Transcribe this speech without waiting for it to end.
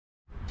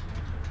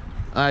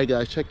All right,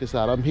 guys, check this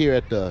out. I'm here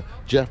at the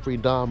Jeffery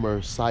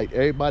Dahmer site.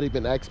 Everybody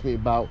been asking me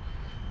about,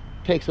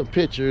 take some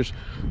pictures,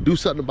 do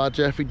something about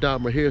Jeffery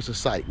Dahmer. Here's the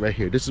site right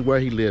here. This is where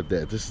he lived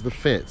at. This is the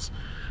fence.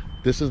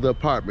 This is the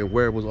apartment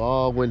where it was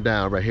all went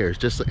down right here. It's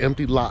just an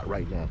empty lot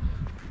right now.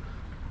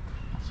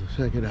 So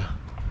check it out.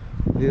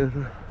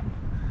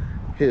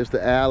 Here's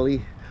the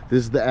alley.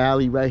 This is the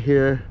alley right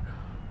here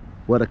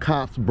where the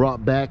cops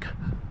brought back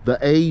the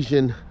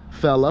Asian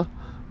fella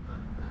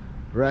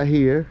right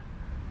here.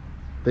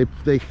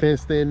 They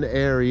fenced in the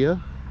area.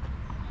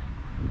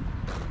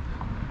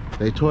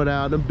 They tore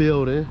down the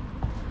building.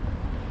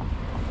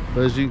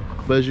 But as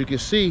you can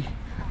see,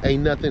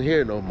 ain't nothing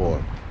here no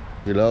more.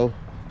 You know,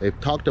 they've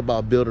talked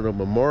about building a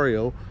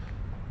memorial,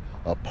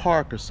 a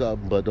park or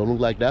something, but don't look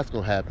like that's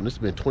gonna happen. It's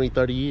been 20,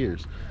 30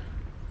 years.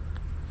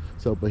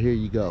 So, but here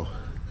you go.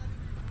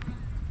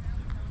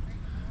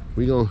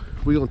 We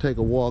gonna take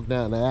a walk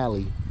down the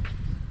alley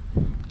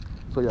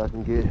so y'all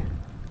can get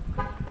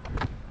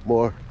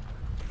more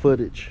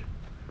footage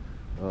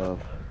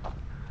of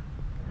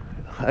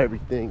how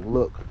everything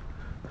look.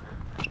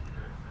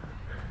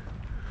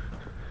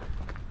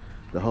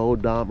 The whole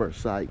Dahmer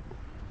site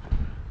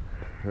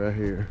right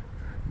here.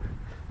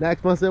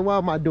 Next one said, why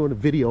am I doing a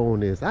video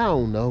on this? I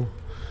don't know,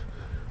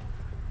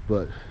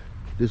 but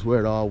this is where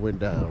it all went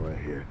down right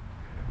here.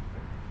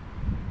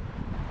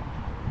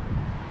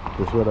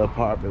 This is where the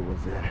apartment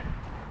was at.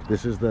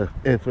 This is the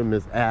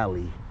infamous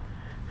alley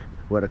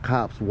where the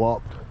cops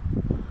walked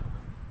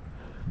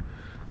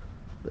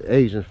the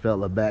Asian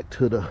fella back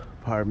to the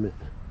apartment.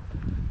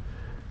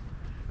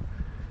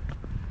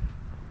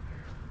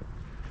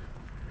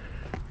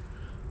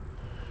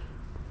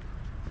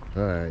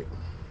 All right.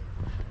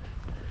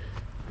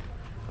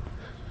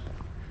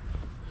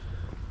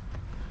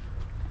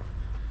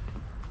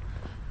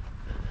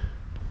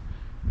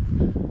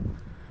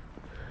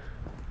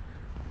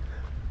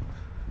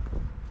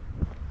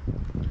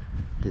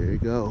 There you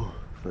go.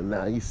 So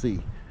now you see,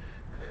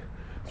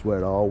 it's where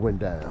it all went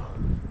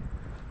down.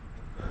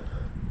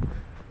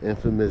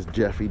 Infamous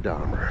Jeffery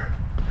Dahmer.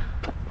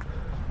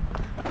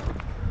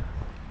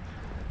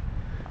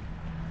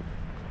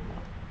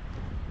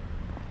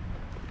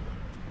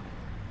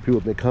 People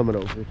have been coming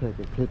over here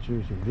taking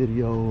pictures and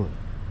video.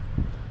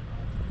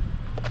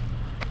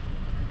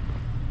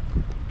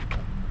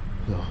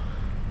 So,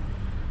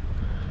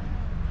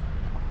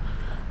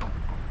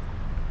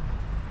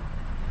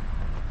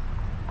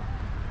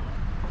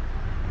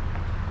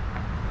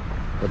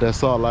 but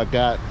that's all I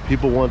got.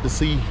 People want to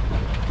see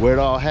where it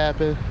all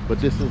happened, but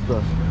this is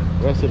the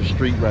rest of the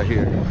street right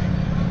here.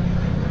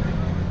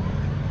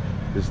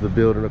 This is the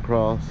building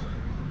across.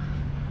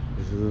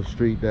 This is the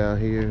street down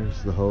here. This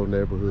is the whole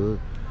neighborhood.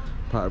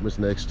 Apartments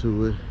next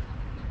to it.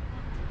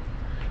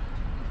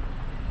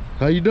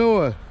 How you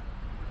doing?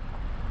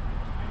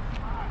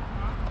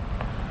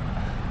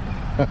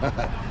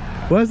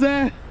 What's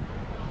that?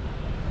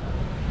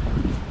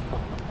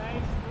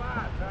 Nice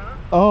spot, huh?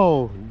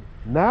 Oh,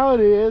 now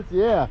it is,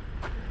 yeah.